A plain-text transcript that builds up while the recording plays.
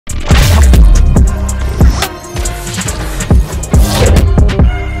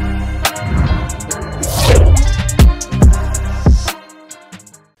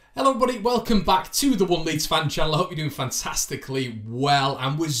welcome back to the Leeds Fan Channel. I hope you're doing fantastically well,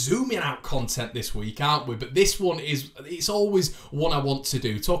 and we're zooming out content this week, aren't we? But this one it's always one I want to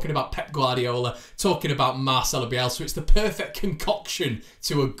do, talking about Pep Guardiola, talking about Marcelo Bielsa. It's the perfect concoction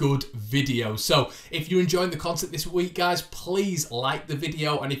to a good video. So if you're enjoying the content this week, guys, please like the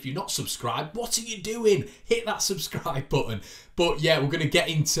video, and if you're not subscribed, what are you doing? Hit that subscribe button. But yeah, we're going to get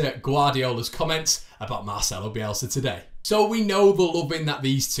into Guardiola's comments about Marcelo Bielsa today. So we know the loving that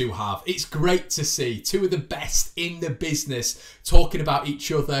these two have. It's great to see two of the best in the business talking about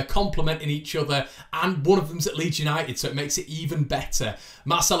each other, complimenting each other, and one of them's at Leeds United, so it makes it even better.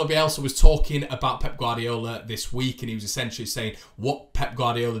 Marcelo Bielsa was talking about Pep Guardiola this week, and he was essentially saying what Pep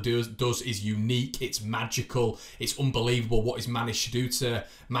Guardiola does is unique, it's magical, it's unbelievable what he's managed to do to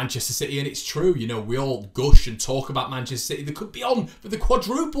Manchester City, and it's true. You know, we all gush and talk about Manchester City. They could be on for the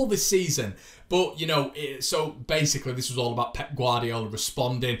quadruple this season. But, you know, so basically this was all about Pep Guardiola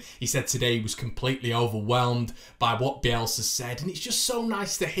responding. He said today he was completely overwhelmed by what Bielsa said. And it's just so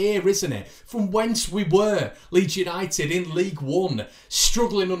nice to hear, isn't it? From whence we were, Leeds United in League One,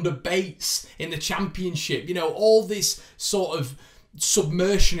 struggling under Bates in the Championship. You know, all this sort of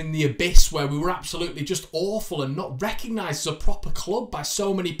submersion in the abyss where we were absolutely just awful and not recognised as a proper club by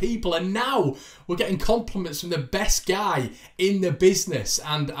so many people, and now we're getting compliments from the best guy in the business.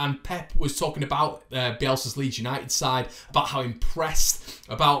 And Pep was talking about Bielsa's Leeds United side, about how impressed,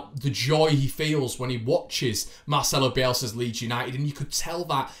 about the joy he feels when he watches Marcelo Bielsa's Leeds United, and you could tell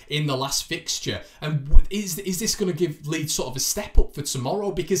that in the last fixture. And is this going to give Leeds sort of a step up for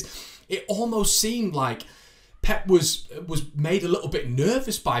tomorrow? Because it almost seemed like Pep was made a little bit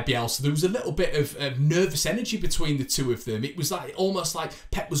nervous by Bielsa. There was a little bit of nervous energy between the two of them. It was like almost like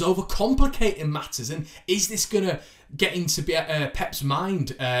Pep was overcomplicating matters. And is this going to get into Pep's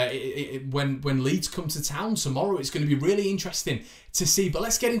mind when Leeds come to town tomorrow? It's going to be really interesting to see. But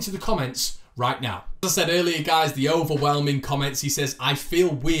let's get into the comments right now. As I said earlier, guys, the overwhelming comments. He says, I feel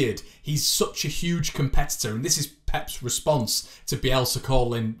weird. He's such a huge competitor. And this is Pep's response to Bielsa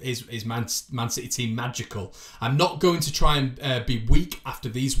calling his Man City team magical. I'm not going to try and be weak after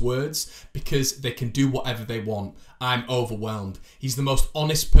these words because they can do whatever they want. I'm overwhelmed. He's the most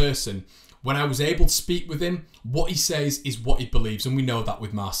honest person. When I was able to speak with him, what he says is what he believes. And we know that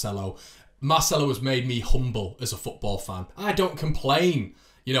with Marcelo. Marcelo has made me humble as a football fan. I don't complain,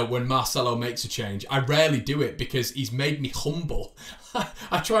 you know, when Marcelo makes a change. I rarely do it because he's made me humble.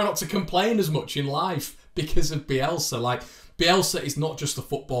 I try not to complain as much in life because of Bielsa. Like, Bielsa is not just a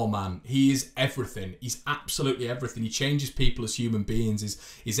football man. He is everything. He's absolutely everything. He changes people as human beings.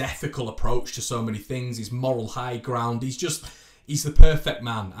 His ethical approach to so many things, his moral high ground. He's the perfect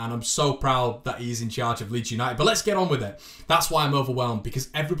man, and I'm so proud that he's in charge of Leeds United. But let's get on with it. That's why I'm overwhelmed, because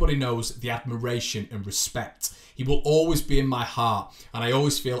everybody knows the admiration and respect. He will always be in my heart, and I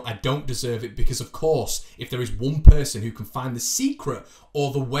always feel I don't deserve it because, of course, if there is one person who can find the secret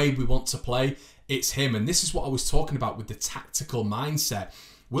or the way we want to play, it's him. And this is what I was talking about with the tactical mindset.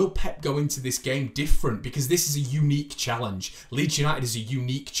 Will Pep go into this game different? Because this is a unique challenge. Leeds United is a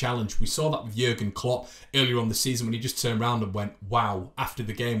unique challenge. We saw that with Jurgen Klopp earlier on the season when he just turned around and went, wow, after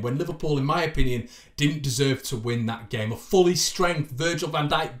the game. When Liverpool, in my opinion, didn't deserve to win that game. A fully strength Virgil van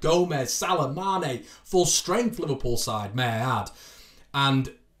Dijk, Gomez, Salah, Mane, full strength Liverpool side, may I add.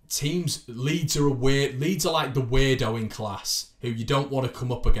 And teams, Leeds are like the weirdo in class who you don't want to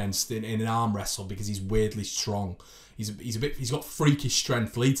come up against in an arm wrestle because he's weirdly strong. He's got freakish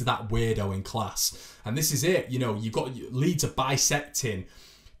strength. Leeds are that weirdo in class, and this is it. You know, Leeds are bisecting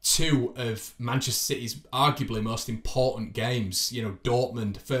two of Manchester City's arguably most important games. You know,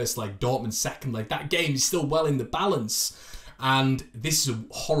 Dortmund first leg, Dortmund second leg. That game is still well in the balance, and this is a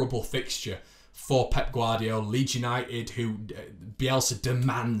horrible fixture for Pep Guardiola. Leeds United, who Bielsa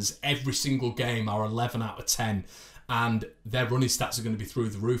demands every single game, are 11 out of 10, and their running stats are going to be through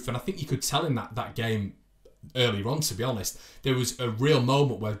the roof. And I think you could tell in that game earlier on, to be honest, there was a real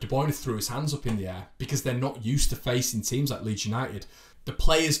moment where De Bruyne threw his hands up in the air because they're not used to facing teams like Leeds United. The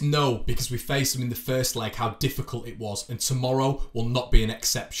players know, because we faced them in the first leg, how difficult it was, and tomorrow will not be an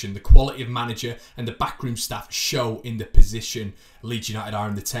exception. The quality of manager and the backroom staff show in the position Leeds United are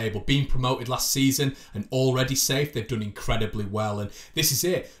in the table. Being promoted last season and already safe, they've done incredibly well, and this is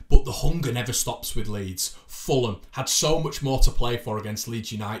it. But the hunger never stops with Leeds. Fulham had so much more to play for against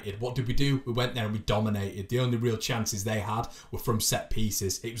Leeds United. What did we do? We went there and we dominated. The only real chances they had were from set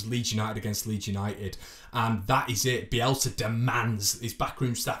pieces. It was Leeds United against Leeds United, and that is it. Bielsa demands, his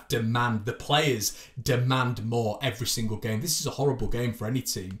backroom staff demand, the players demand more every single game. This is a horrible game for any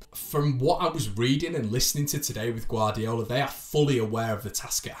team. From what I was reading and listening to today with Guardiola, they are fully fully aware of the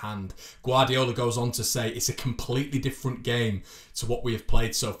task at hand. Guardiola goes on to say it's a completely different game to what we have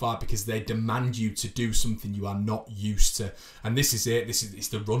played so far because they demand you to do something you are not used to. And this is it. It's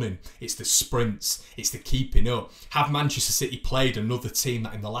the running. It's the sprints. It's the keeping up. Have Manchester City played another team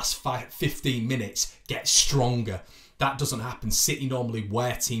that in the last 15 minutes gets stronger? That doesn't happen. City normally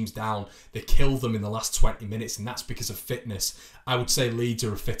wear teams down. They kill them in the last 20 minutes, and that's because of fitness. I would say Leeds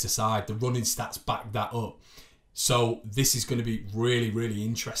are a fitter side. The running stats back that up. So this is going to be really, really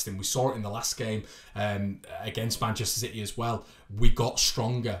interesting. We saw it in the last game against Manchester City as well. We got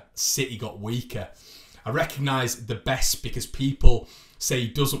stronger. City got weaker. I recognise the best because people say he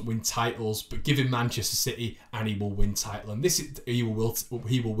doesn't win titles, but give him Manchester City and he will win title. And he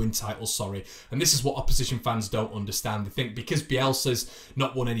will win titles, sorry. And this is what opposition fans don't understand. They think because Bielsa's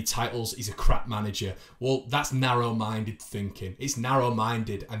not won any titles, he's a crap manager. Well, that's narrow-minded thinking. It's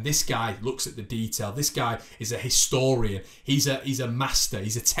narrow-minded, and this guy looks at the detail. This guy is a historian. He's a master.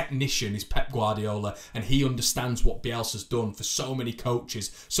 He's a technician. He's Pep Guardiola, and he understands what Bielsa's done for so many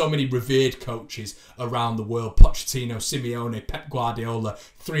coaches, so many revered coaches around the world. Pochettino, Simeone, Pep Guardiola.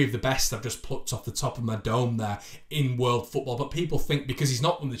 Three of the best I've just plucked off the top of my dome there in world football. But people think because he's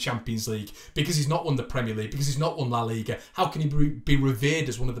not won the Champions League, because he's not won the Premier League, because he's not won La Liga, how can he be revered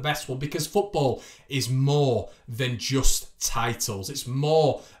as one of the best? Well, because football is more than just titles. It's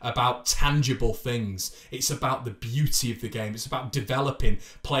more about tangible things. It's about the beauty of the game. It's about developing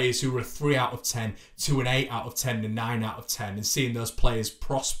players who are a 3 out of 10 to an 8 out of 10 and 9 out of 10 and seeing those players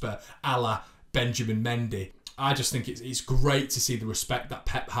prosper a la Benjamin Mendy. I just think it's great to see the respect that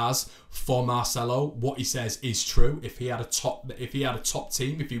Pep has for Marcelo. What he says is true. If he had a top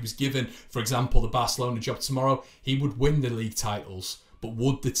team, if he was given, for example, the Barcelona job tomorrow, he would win the league titles. But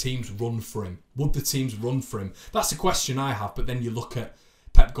would the teams run for him? Would the teams run for him? That's a question I have. But then you look at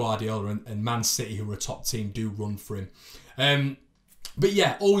Pep Guardiola and Man City, who are a top team, do run for him. But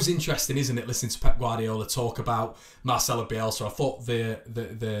yeah, always interesting, isn't it, listening to Pep Guardiola talk about Marcelo Bielsa. I thought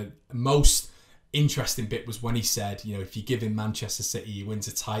the most interesting bit was when he said, you know, if you give him Manchester City, he wins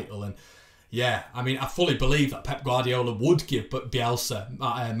a title. And yeah, I mean, I fully believe that Pep Guardiola would give Bielsa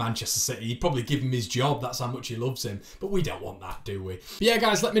Manchester City. He'd probably give him his job. That's how much he loves him. But we don't want that, do we? But yeah,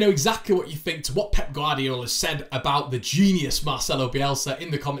 guys, let me know exactly what you think to what Pep Guardiola said about the genius Marcelo Bielsa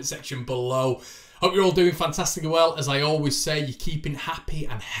in the comment section below. Hope you're all doing fantastically well. As I always say, you're keeping happy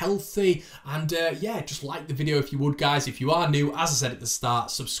and healthy. And yeah, just like the video if you would, guys. If you are new, as I said at the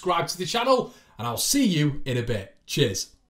start, subscribe to the channel. And I'll see you in a bit. Cheers.